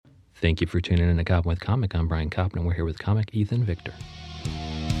Thank you for tuning in to Coppin with Comic. I'm Brian Coppin, and we're here with comic Ethan Victor.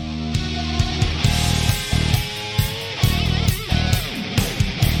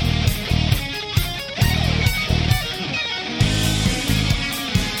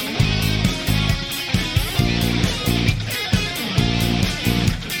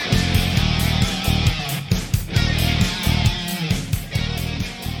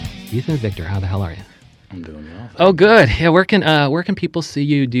 Ethan Victor, how the hell are you? I'm doing well. Oh, good. Yeah, where can people see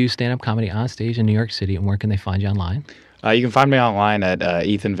you do stand-up comedy on stage in New York City, and where can they find you online? You can find me online at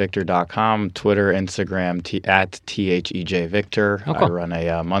ethanvictor.com, Twitter, Instagram, at THEJVictor. Oh, cool. I run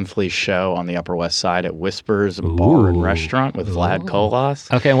a monthly show on the Upper West Side at Whispers Bar and Restaurant with Vlad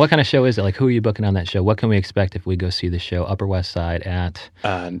Kolas. Okay, and what kind of show is it? Like, who are you booking on that show? What can we expect if we go see the show, Upper West Side at...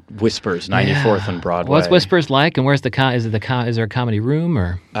 Whispers, 94th and Broadway. What's Whispers like, and where's is there a comedy room,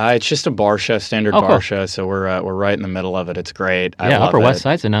 or...? It's just a bar show, standard bar show, so we're right in the middle of it. It's great. I love Upper it. West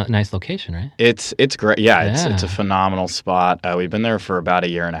Side's a nice location, right? It's great. Yeah, it's a phenomenal spot. We've been there for about a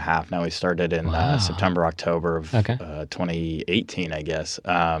year and a half now. We started in September, October of 2018, I guess.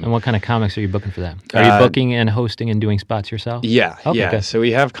 And what kind of comics are you booking for that? Are you booking and hosting and doing spots yourself? Yeah, Okay. So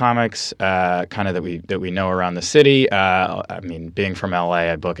we have comics kind of that we know around the city. I mean, being from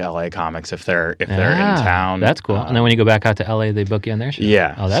LA, I book LA comics if they're in town. That's cool. And then when you go back out to LA, they book you on their show?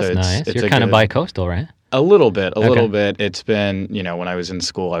 Yeah. Oh, that's nice. You're kind of bi-coastal, right? A little bit. It's been, when I was in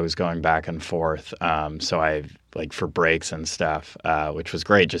school, I was going back and forth. So I for breaks and stuff, which was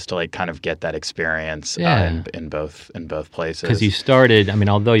great just to kind of get that experience in both places. Because you started,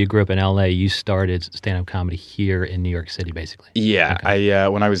 although you grew up in LA, you started stand-up comedy here in New York City, basically. Yeah. Okay.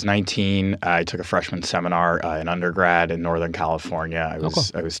 When I was 19, I took a freshman seminar in undergrad in Northern California.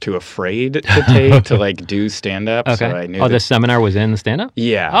 I was too afraid to take to do stand-up. Okay. So I knew the seminar was in the stand-up?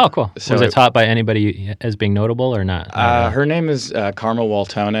 Yeah. Oh, cool. So was it taught by anybody as being notable or not? Her name is Karma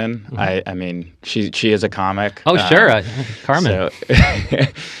Waltonen. Mm-hmm. She is a comic. Oh, sure. Carmen.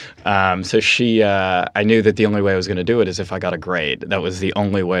 So she, I knew that the only way I was going to do it is if I got a grade. That was the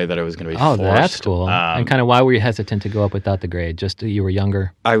only way that I was going to be forced. Oh, that's cool. And kind of why were you hesitant to go up without the grade? Just you were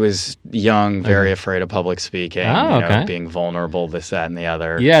younger? I was young, very afraid of public speaking, being vulnerable, this, that, and the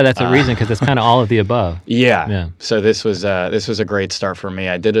other. Yeah, that's a reason, because it's kind of all of the above. Yeah. So this was a great start for me.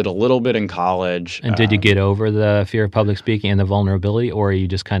 I did it a little bit in college. And did you get over the fear of public speaking and the vulnerability, or are you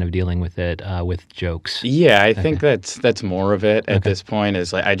just kind of dealing with it with jokes? Yeah, I think that's more of it at this point.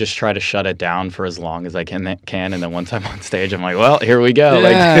 Is I just try to shut it down for as long as I can, and then once I'm on stage, I'm like, well, here we go.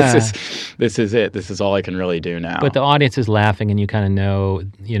 Yeah. This is it. This is all I can really do now. But the audience is laughing, and you kind of know,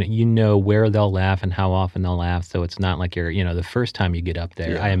 you know where they'll laugh and how often they'll laugh. So it's not like you're, the first time you get up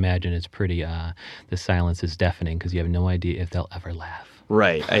there. Yeah. I imagine it's pretty. The silence is deafening because you have no idea if they'll ever laugh.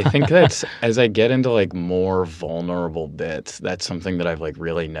 Right. I think that's as I get into more vulnerable bits, that's something that I've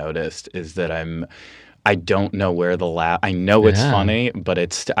really noticed is that I don't know where the laugh. I know it's funny, but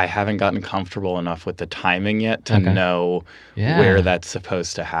I haven't gotten comfortable enough with the timing yet to know where that's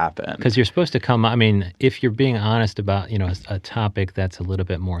supposed to happen. Because you're supposed to come. If you're being honest about a topic that's a little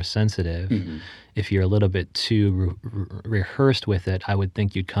bit more sensitive. Mm-hmm. If you're a little bit too rehearsed with it, I would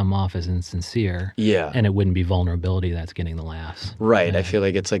think you'd come off as insincere. Yeah. And it wouldn't be vulnerability that's getting the laughs. Right. I feel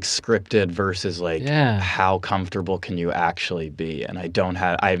like it's scripted versus how comfortable can you actually be? And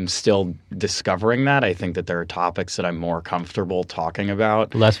I'm still discovering that. I think that there are topics that I'm more comfortable talking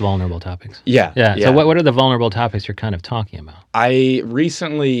about. Less vulnerable topics. Yeah. So what are the vulnerable topics you're kind of talking about? I've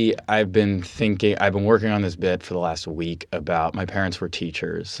been working on this bit for the last week about my parents were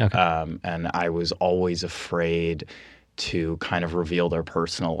teachers. Okay. And I was always afraid to kind of reveal their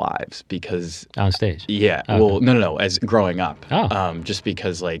personal lives because on stage. Yeah. Okay. Well, no. As growing up, just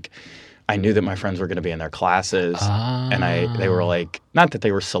because I knew that my friends were going to be in their classes, and they were not that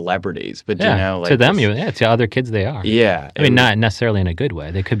they were celebrities, but to them, to other kids they are. Yeah. Not necessarily in a good way.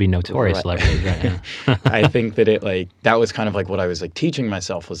 They could be notorious celebrities right now. I think that that was kind of what I was teaching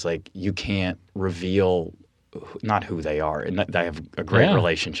myself was you can't reveal not who they are, and I have a great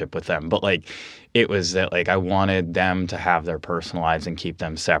relationship with them, but it was that I wanted them to have their personal lives and keep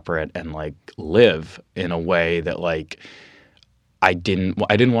them separate and live in a way that I didn't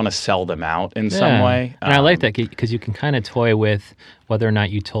want to sell them out in some way. And I like that because you can kind of toy with whether or not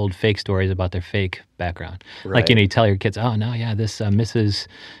you told fake stories about their fake background. Right. You tell your kids, oh no, this Mrs.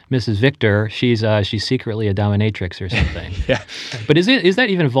 Victor, she's secretly a dominatrix or something. Yeah. But is that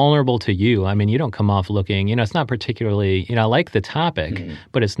even vulnerable to you? You don't come off looking, it's not particularly, I like the topic,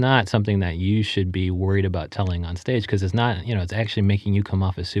 but it's not something that you should be worried about telling on stage because it's not, it's actually making you come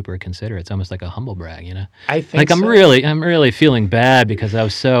off as super considerate. It's almost like a humble brag, I think so. I'm really feeling bad because I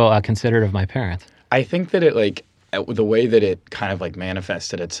was so considerate of my parents. I think that the way that it kind of like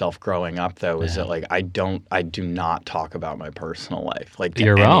manifested itself growing up though is that like I do not talk about my personal life like to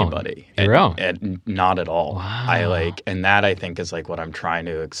anybody. Your own. And not at all. Wow. I like, and that I think is like what I'm trying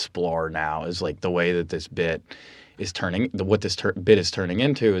to explore now is like the way that this bit is bit is turning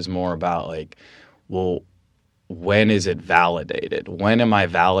into is more about like, well, when is it validated? When am I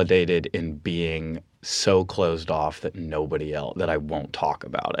validated in being so closed off that I won't talk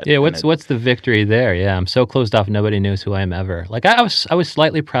about it? Yeah, what's the victory there? Yeah, I'm so closed off, nobody knows who I am ever. Like I was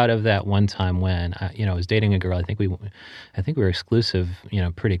slightly proud of that one time when I was dating a girl. I think we were exclusive,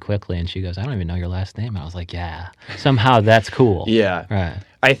 pretty quickly, and she goes, "I don't even know your last name." And I was like, "Yeah, somehow that's cool." Yeah, right.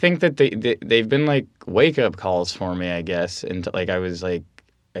 I think that they've been like wake up calls for me, I guess. And like I was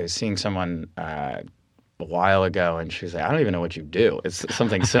seeing someone a while ago, and she was like, "I don't even know what you do." It's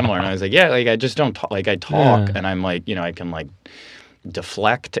something similar, and I was like, "Yeah, like I just don't talk. Like I talk, and I'm like, I can like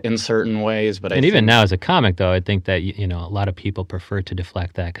deflect in certain ways." But even now as a comic, though, I think that a lot of people prefer to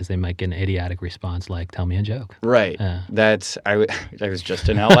deflect that because they might get an idiotic response like, "Tell me a joke." Right. I was just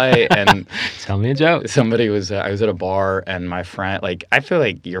in LA, and tell me a joke. Somebody was I was at a bar, and my friend, like, I feel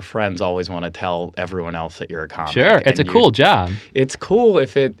like your friends always want to tell everyone else that you're a comic. Sure, it's a cool job. It's cool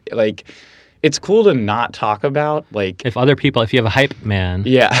if it like. It's cool to not talk about, like... If you have a hype man.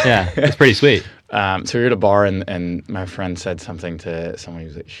 Yeah. It's pretty sweet. So we were at a bar, and my friend said something to someone. He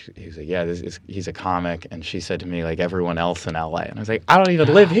was like, "Yeah, he's a comic," and she said to me, like, "Everyone else in LA," and I was like, "I don't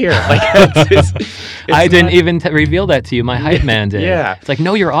even live here." Like, I didn't even reveal that to you. My hype man did. Yeah, it's like,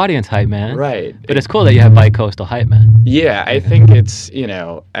 know your audience, hype man. Right. But it's cool that you have bi-coastal hype man. Yeah, I think it's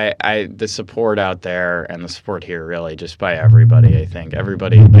the support out there and the support here really just by everybody. I think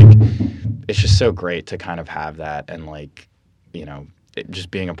everybody like it's just so great to kind of have that and like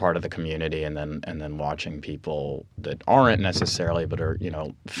just being a part of the community and then watching people that aren't necessarily but are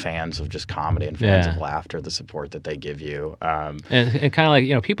fans of just comedy and fans of laughter, the support that they give you, and kind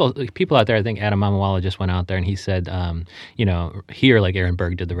of like people out there. I think Adam Mamawala just went out there and he said here like Aaron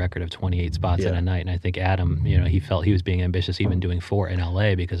Berg did the record of 28 spots in a night, and I think Adam he felt he was being ambitious even doing 4 in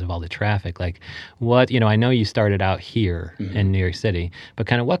LA because of all the traffic. Like what I know you started out here in New York City, but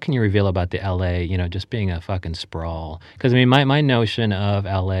kind of what can you reveal about the LA just being a fucking sprawl? Because I mean my notion of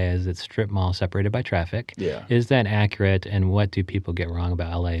LA is it's strip mall separated by traffic. Yeah. Is that accurate? And what do people get wrong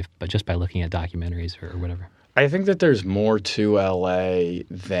about LA, but just by looking at documentaries or whatever? I think that there's more to LA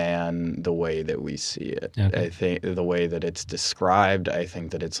than the way that we see it. Okay. I think the way that it's described, I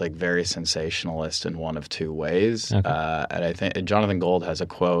think that it's like very sensationalist in one of two ways. Okay. And I think Jonathan Gold has a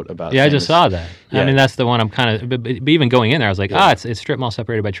quote about. Yeah, I just saw that. Yeah. I mean, that's the one I'm kind of. But even going in there, I was like, it's strip mall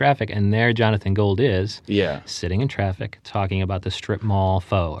separated by traffic, and there Jonathan Gold is. Yeah. Sitting in traffic, talking about the strip mall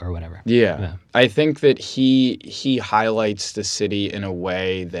faux or whatever. Yeah. I think that he highlights the city in a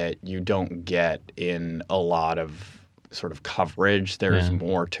way that you don't get in a lot of sort of coverage. There's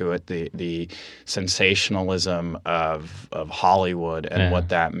more to it. The sensationalism of Hollywood and what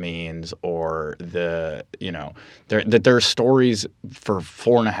that means, or there are stories for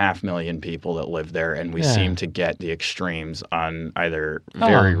 4.5 million people that live there, and we seem to get the extremes on either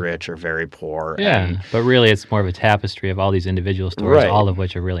very rich or very poor. Yeah, but really it's more of a tapestry of all these individual stories, all of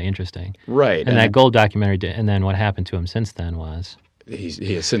which are really interesting. Right. And that Gold documentary, and then what happened to him since then was...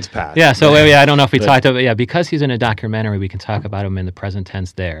 He has since passed. Yeah, so I don't know if we talked about because he's in a documentary, we can talk about him in the present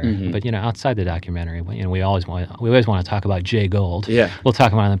tense there. Mm-hmm. But outside the documentary, we always want to talk about Jay Gold. Yeah, we'll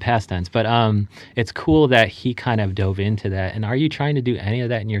talk about it in the past tense. But it's cool that he kind of dove into that. And are you trying to do any of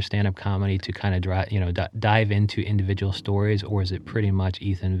that in your stand-up comedy to kind of dive into individual stories, or is it pretty much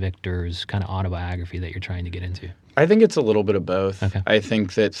Ethan Victor's kind of autobiography that you're trying to get into? I think it's a little bit of both. Okay. I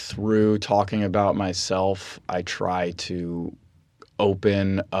think that through talking about myself, I try to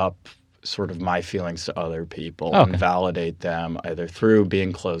open up sort of my feelings to other people and validate them either through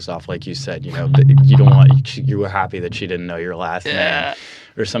being closed off, like you said, you were happy that she didn't know your last name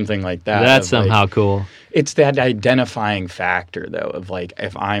or something like that. That's somehow cool. It's that identifying factor, though, of like,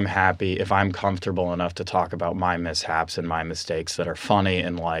 if I'm happy, if I'm comfortable enough to talk about my mishaps and my mistakes that are funny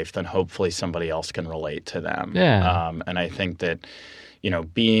in life, then hopefully somebody else can relate to them. Yeah. And I think that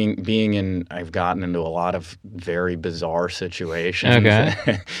being in, I've gotten into a lot of very bizarre situations. Okay.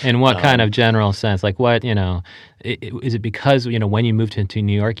 In what kind of general sense? Like what, is it because, when you moved into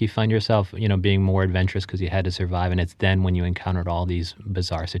New York, you find yourself, being more adventurous because you had to survive, and it's then when you encountered all these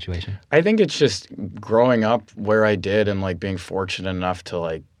bizarre situations? I think it's just growing up where I did and like being fortunate enough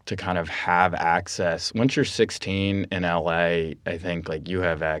to kind of have access. Once you're 16 in LA, I think like you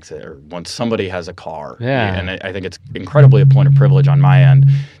have access, or once somebody has a car. Yeah. And I think it's incredibly a point of privilege on my end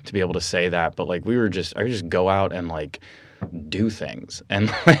to be able to say that. But like I would just go out and like do things. And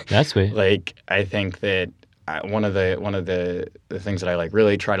that's sweet. Like I think that one of the things that I like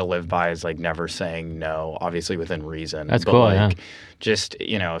really try to live by is like never saying no, obviously within reason. That's but cool, like yeah. just,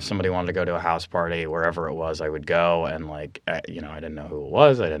 if somebody wanted to go to a house party, wherever it was, I would go. And like, I didn't know who it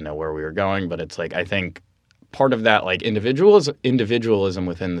was. I didn't know where we were going. But it's like, I think part of that, like individualism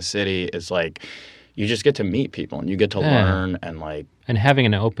within the city is like, you just get to meet people and you get to learn and like. And having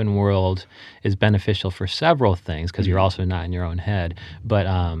an open world is beneficial for several things because you're also not in your own head. But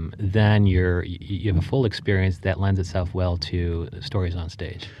then you have a full experience that lends itself well to stories on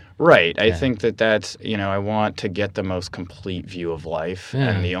stage. Right. I think that's, I want to get the most complete view of life. Yeah.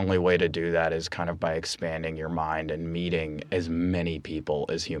 And the only way to do that is kind of by expanding your mind and meeting as many people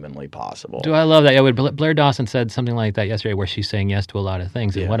as humanly possible. Do I love that? Yeah, Blair Dawson said something like that yesterday where she's saying yes to a lot of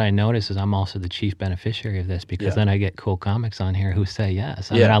things. And what I notice is I'm also the chief beneficiary of this because then I get cool comics on here who say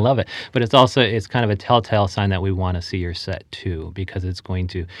yes. I mean, I love it. But it's kind of a telltale sign that we want to see your set too because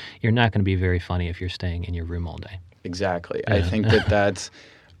you're not going to be very funny if you're staying in your room all day. Exactly. Yeah. I think that's...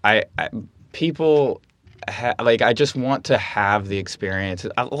 people I just want to have the experience.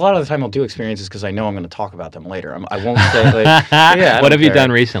 A lot of the time I'll do experiences because I know I'm going to talk about them later. I won't say like, What have you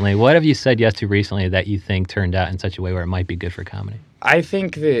done recently? What have you said yes to recently that you think turned out in such a way where it might be good for comedy? I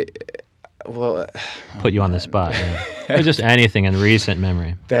think that, put you on the spot. Yeah. Or just anything in recent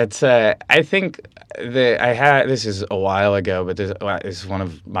memory. That's, I think that this is a while ago, but this is one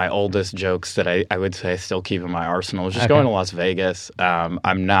of my oldest jokes that I would say I still keep in my arsenal. Just going to Las Vegas.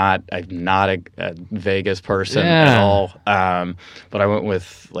 I'm not a Vegas person at all. But I went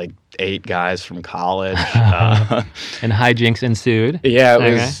with like 8 guys from college. And hijinks ensued. Yeah,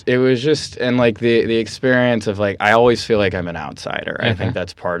 it was just, and like the experience of like, I always feel like I'm an outsider. I think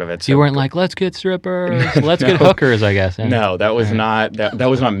that's part of it. So you weren't like, let's get strippers, let's get hookers, I guess. Yeah. No, that was not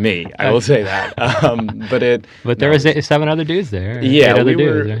was not me. I will say that. But there was 7 other dudes there. Yeah, we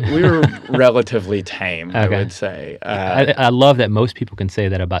were relatively tame. I would say. I love that most people can say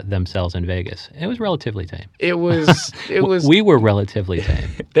that about themselves in Vegas. It was relatively tame. It was. We were relatively tame.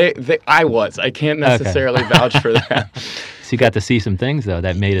 I can't necessarily vouch for that. So you got to see some things though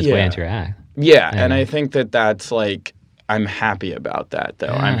that made its way into your act. Yeah, and I think that's like. I'm happy about that, though.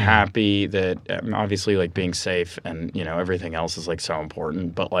 I'm happy that obviously, like being safe and everything else is like so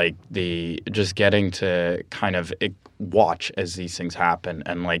important. But like just getting to kind of watch as these things happen,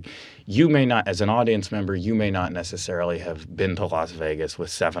 and like you may not, as an audience member, you may not necessarily have been to Las Vegas with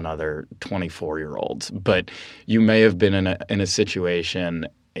 7 other 24-year-olds, but you may have been in a situation.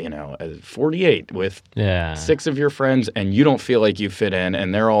 As 48 with 6 of your friends, and you don't feel like you fit in,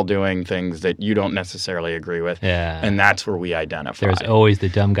 and they're all doing things that you don't necessarily agree with. Yeah. And that's where we identify. There's always the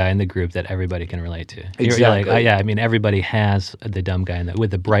dumb guy in the group that everybody can relate to. Exactly. You're like, everybody has the dumb guy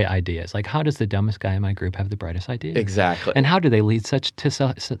with the bright ideas. Like, how does the dumbest guy in my group have the brightest ideas? Exactly. And how do they lead to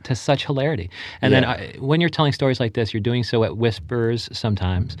such hilarity? And then when you're telling stories like this, you're doing so at Whispers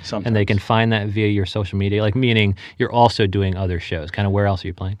sometimes. And they can find that via your social media, like meaning you're also doing other shows. Kind of where else are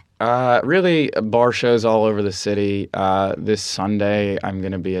you playing? Really, bar shows all over the city. This Sunday, I'm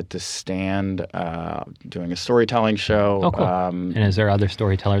going to be at the Stand doing a storytelling show. Oh, cool. And is there other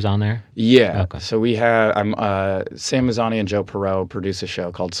storytellers on there? Yeah. Okay. So we have Sam Mazzani and Joe Perot produce a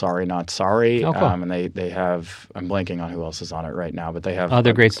show called Sorry Not Sorry. Oh, cool. And they have, I'm blanking on who else is on it right now, but they have... Oh,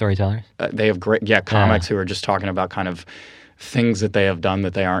 they're great storytellers? They have great, comics who are just talking about kind of things that they have done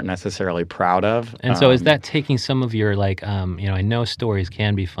that they aren't necessarily proud of. And so is that taking some of your I know stories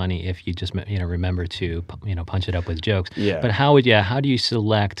can be funny if you just remember to punch it up with jokes. Yeah. But how do you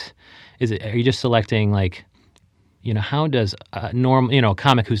select? Are you just selecting how does a normal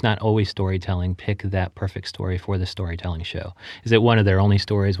comic who's not always storytelling pick that perfect story for the storytelling show? Is it one of their only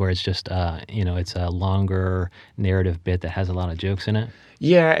stories where it's just it's a longer narrative bit that has a lot of jokes in it?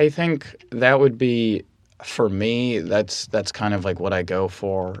 Yeah, I think that would be. For me, that's kind of like what I go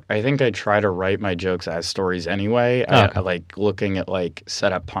for. I think I try to write my jokes as stories anyway. I like looking at like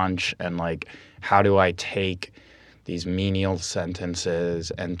setup punch and like how do I take these menial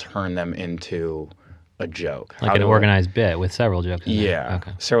sentences and turn them into a joke. Like an organized bit with several jokes in there. Yeah.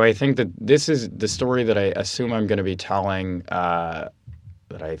 Okay. So I think that this is the story that I assume I'm going to be telling that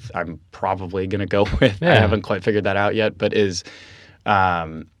I'm probably going to go with. I haven't quite figured that out yet, but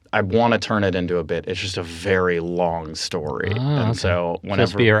I want to turn it into a bit. It's just a very long story. So whenever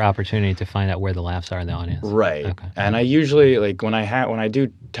this be your opportunity to find out where the laughs are in the audience. Right. Okay. And I usually when I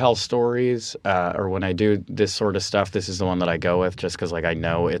do tell stories or when I do this sort of stuff, this is the one that I go with just because I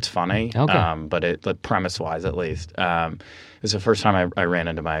know it's funny. Okay. But premise wise at least. was the first time I ran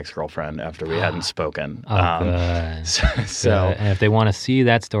into my ex-girlfriend after we hadn't spoken. Oh, good. So Good. And if they want to see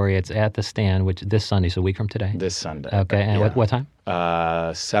that story, it's at the Stand, which this Sunday, so a week from today. this Sunday. Okay, and Yeah. what time?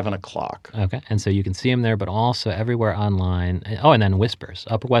 7:00. Okay, and so you can see him there, but also everywhere online. Oh, and then Whispers,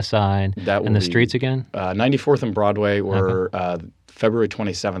 Upper West Side, That will and the be, streets again. 94th and Broadway. We're February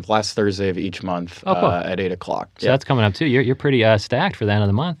 27th, last Thursday of each month Oh, cool. at 8:00. So that's coming up too. You're pretty stacked for the end of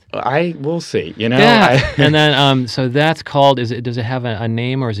the month. I will see. You know. Yeah, and then so that's called. Does it have a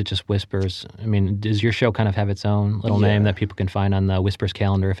name, or is it just Whispers? I mean, does your show kind of have its own little name that people can find on the Whispers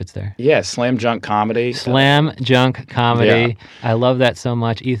calendar if it's there? Yeah, Slam Junk Comedy. Slam Junk Comedy. I love that so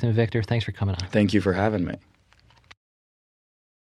much. Ethan Victor, thanks for coming on. Thank you for having me.